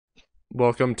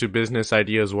Welcome to Business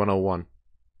Ideas 101.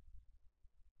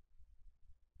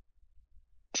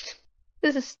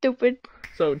 This is stupid.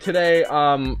 So today,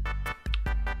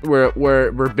 we're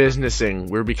businessing.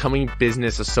 We're becoming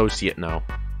business associate now.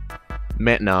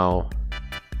 No.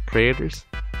 Creators? Is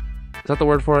that the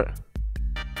word for it?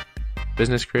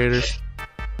 Business creators?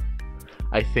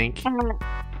 I think. Oh,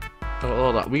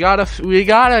 hold on. We gotta fit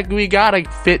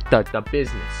the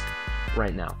business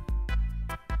right now.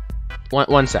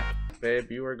 One sec.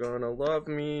 Babe, you are gonna love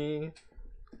me.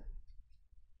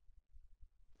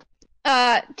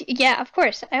 Yeah, of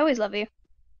course. I always love you.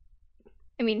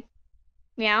 I mean,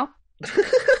 meow.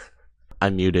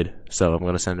 I'm muted, so I'm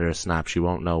gonna send her a snap. She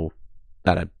won't know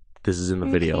that this is in the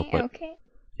video, but okay.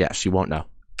 yeah, she won't know.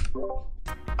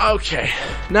 Okay,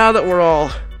 now that we're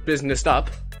all businessed up,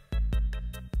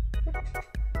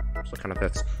 so kind of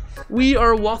fits. We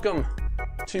are welcome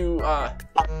to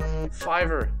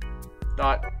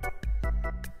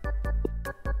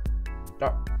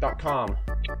Fiverr.com.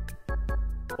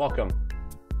 Welcome.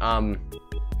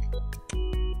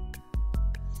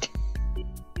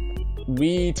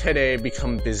 We today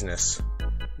become business.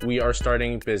 We are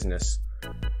starting business.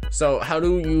 So how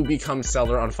do you become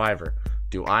seller on Fiverr?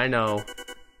 Do I know?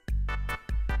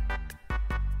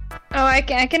 Oh, I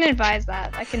can advise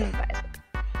that. I can advise it.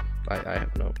 I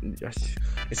have no.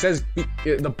 It says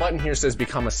the button here says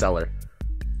become a seller.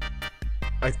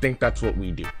 I think that's what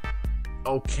we do.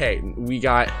 Okay, we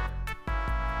got.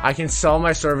 I can sell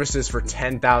my services for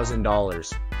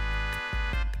 $10,000.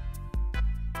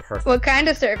 Perfect. What kind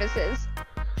of services?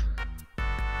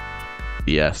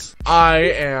 Yes. I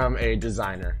am a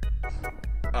designer.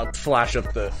 I'll flash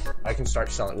up the. I can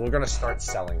start selling. We're gonna start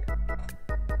selling.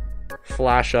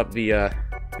 Flash up the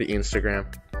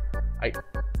Instagram. I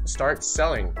start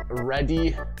selling.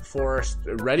 Ready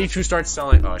to start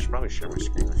selling. Oh, I should probably share my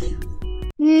screen with you.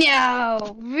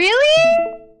 No,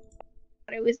 really?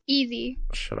 But it was easy.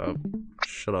 Shut up.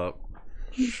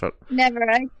 Never.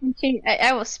 I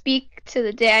will speak to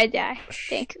the day I die.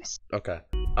 Thank you. Okay.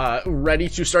 Ready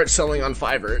to start selling on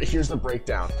Fiverr. Here's the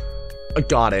breakdown.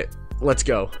 Got it. Let's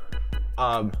go.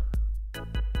 I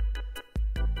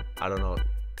don't know.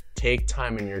 Take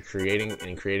time in your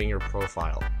creating your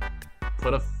profile.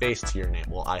 Put a face to your name.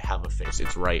 Well, I have a face.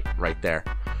 It's right there.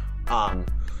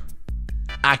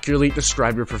 Accurately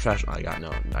describe your profession. I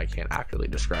can't accurately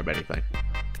describe anything.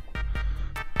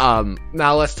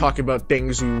 Now let's talk about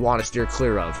things we want to steer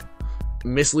clear of.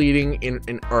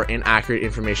 Misleading or inaccurate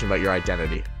information about your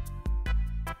identity.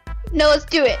 No, let's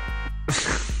do it.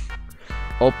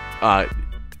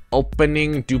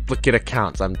 Opening duplicate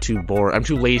accounts. I'm too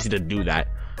lazy to do that.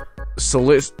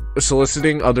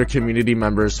 Soliciting other community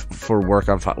members for work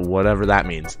on whatever that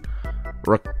means.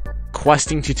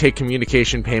 Requesting to take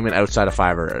communication payment outside of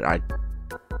Fiverr. I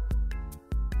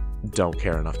don't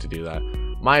care enough to do that.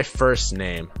 My first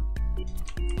name.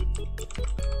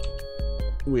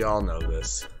 We all know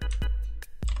this.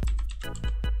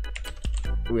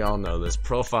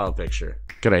 Profile picture.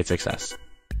 Great success.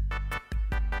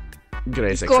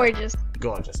 Gorgeous.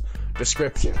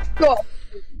 Description. Go.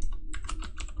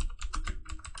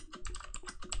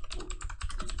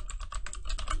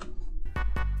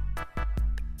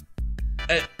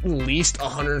 At least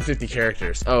 150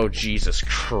 characters. Oh, Jesus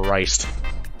Christ.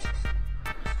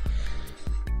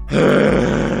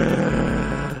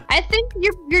 I think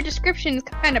your description is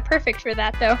kind of perfect for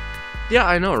that, though. Yeah,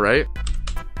 I know, right?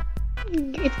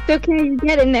 It's okay. You're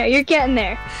getting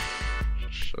there.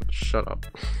 Shut up.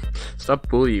 Stop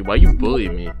bullying. Why you bully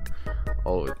me?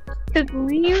 Oh. Because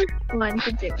bullying is fun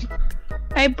to do.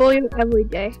 I bully you every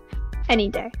day. Any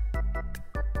day.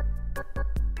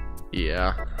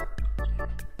 Yeah.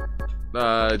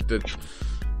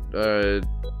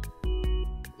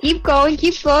 Keep going.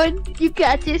 You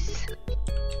got this.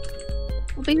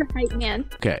 I'll be your hype man.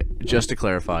 Okay, just to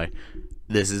clarify,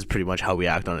 this is pretty much how we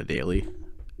act on a daily.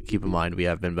 Keep in mind, we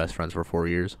have been best friends for 4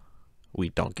 years. We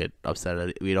don't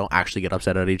actually get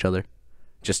upset at each other.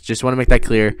 Just want to make that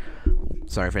clear.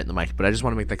 Sorry for hitting the mic, but I just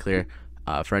want to make that clear.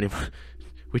 For anyone,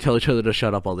 we tell each other to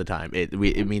shut up all the time. It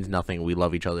means nothing. We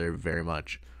love each other very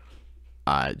much.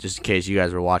 Just in case you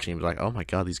guys were watching, be like, oh my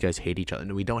god, these guys hate each other.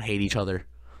 No, we don't hate each other.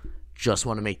 Just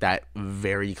want to make that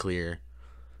very clear.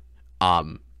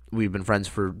 We've been friends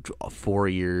for 4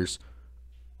 years.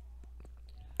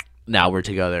 Now we're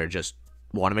together. Just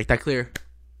want to make that clear.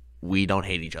 We don't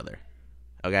hate each other.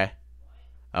 Okay?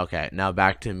 Okay, now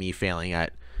back to me failing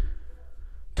at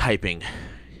typing.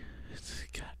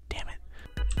 God damn it.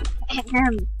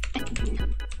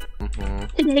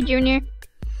 Today, Junior.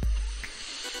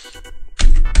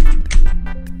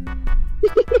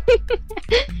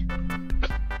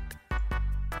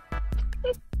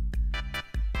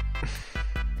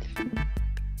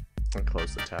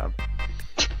 tab.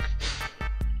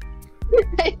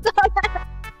 I saw that.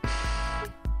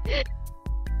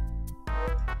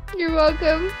 You're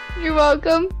welcome. You're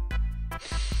welcome.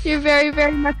 You're very,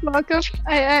 very much welcome.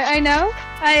 I know.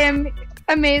 I am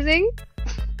amazing.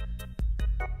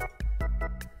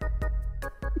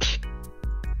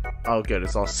 Oh, good.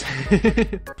 It's all set.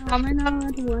 Am I not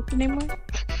allowed to watch anymore?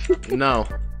 No.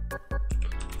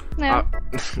 No.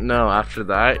 No, after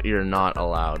that, you're not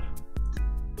allowed.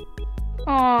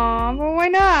 Aw, but why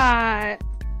not?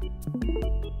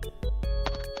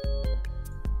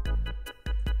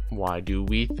 Why do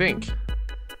we think?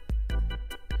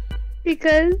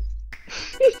 Because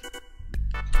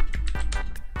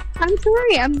I'm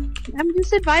sorry. I'm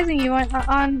just advising you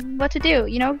on what to do.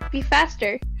 You know, be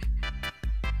faster.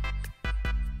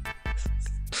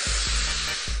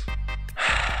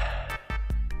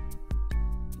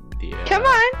 Yeah. Come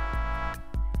on.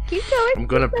 Keep going. I'm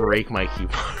gonna break my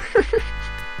keyboard.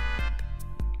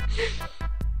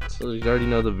 So you already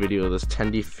know the video. This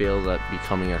Tendy fails at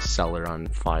becoming a seller on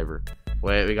Fiverr.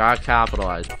 Wait, we gotta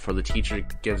capitalize before the teacher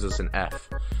gives us an F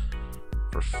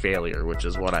for failure, which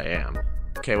is what I am.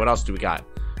 Okay, what else do we got?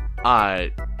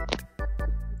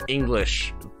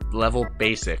 English level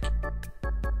basic,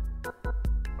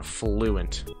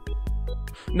 fluent.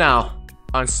 Now,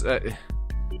 on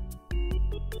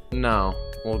no,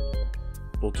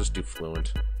 we'll just do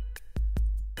fluent.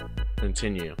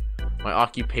 Continue. My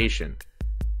occupation.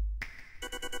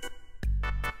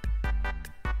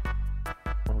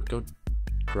 Oh, go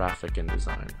graphic and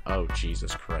design. Oh,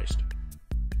 Jesus Christ.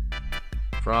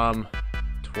 From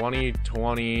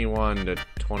 2021 to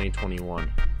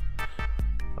 2021.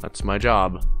 That's my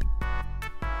job.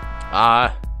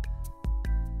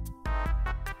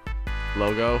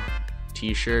 Logo,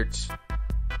 t-shirts,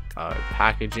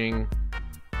 packaging.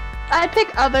 I'd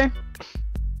pick other.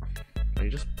 Are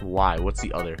you just why? What's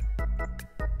the other?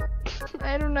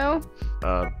 I don't know.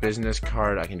 Business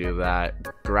card, I can do that.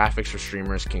 Graphics for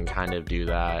streamers can kind of do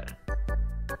that.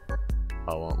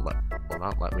 Oh, will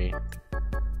not let me.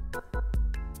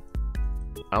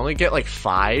 I only get like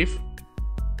 5.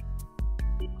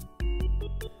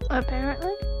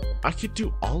 Apparently. I could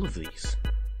do all of these.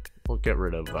 We'll get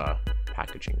rid of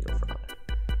packaging. Go for other.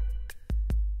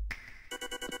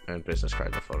 And business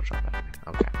cards and Photoshop packaging.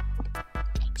 Okay.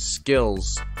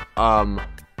 Skills.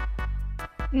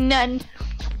 None.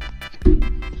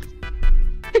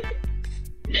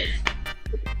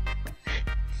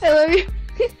 I love you.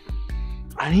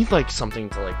 I need like something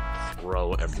to like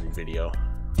throw every video.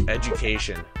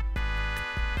 Education.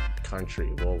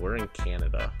 Country. Well, we're in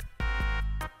Canada.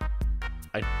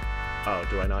 Oh,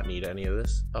 do I not need any of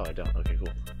this? Oh, I don't. Okay,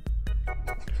 cool.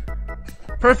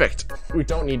 Perfect. We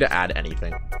don't need to add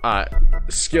anything.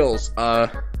 Skills.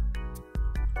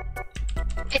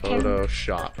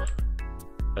 Photoshop.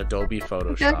 Adobe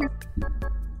Photoshop.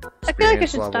 I feel like I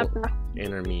should Experience stop now.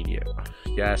 Intermediate.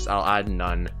 Yes, I'll add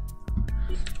none.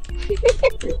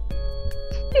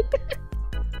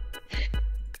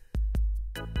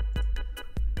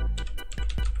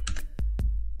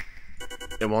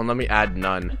 It won't let me add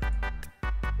none.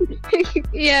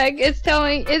 Yeah, it's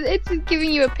telling. It's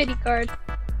giving you a pity card.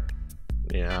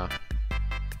 Yeah.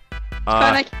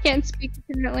 But I can't speak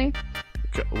apparently.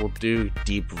 We'll do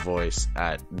deep voice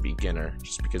at beginner,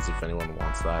 just because if anyone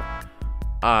wants that.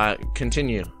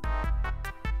 Continue.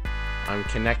 I'm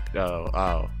connect.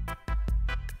 Oh.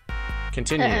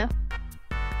 Continue.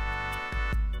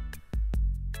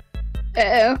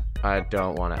 Uh-oh. I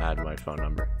don't want to add my phone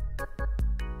number.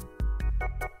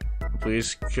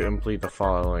 Please complete the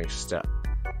following step.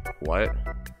 What?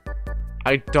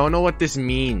 I don't know what this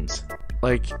means.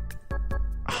 Like,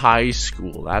 high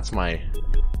school. That's my...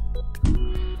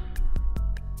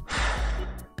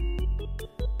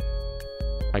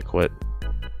 I quit.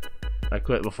 I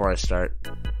quit before I start.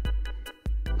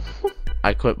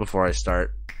 I quit before I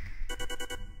start.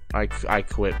 I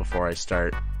quit before I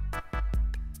start.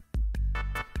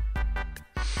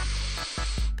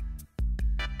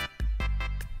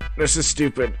 This is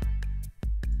stupid.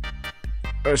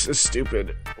 This is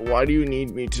stupid. Why do you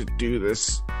need me to do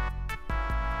this?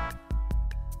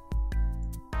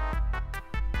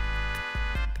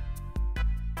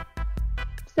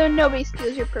 So nobody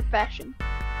steals your profession.